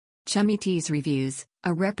Chummy Tees Reviews,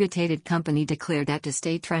 a reputed company declared that to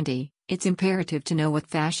stay trendy, it's imperative to know what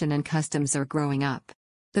fashion and customs are growing up.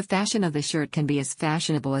 The fashion of the shirt can be as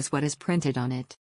fashionable as what is printed on it.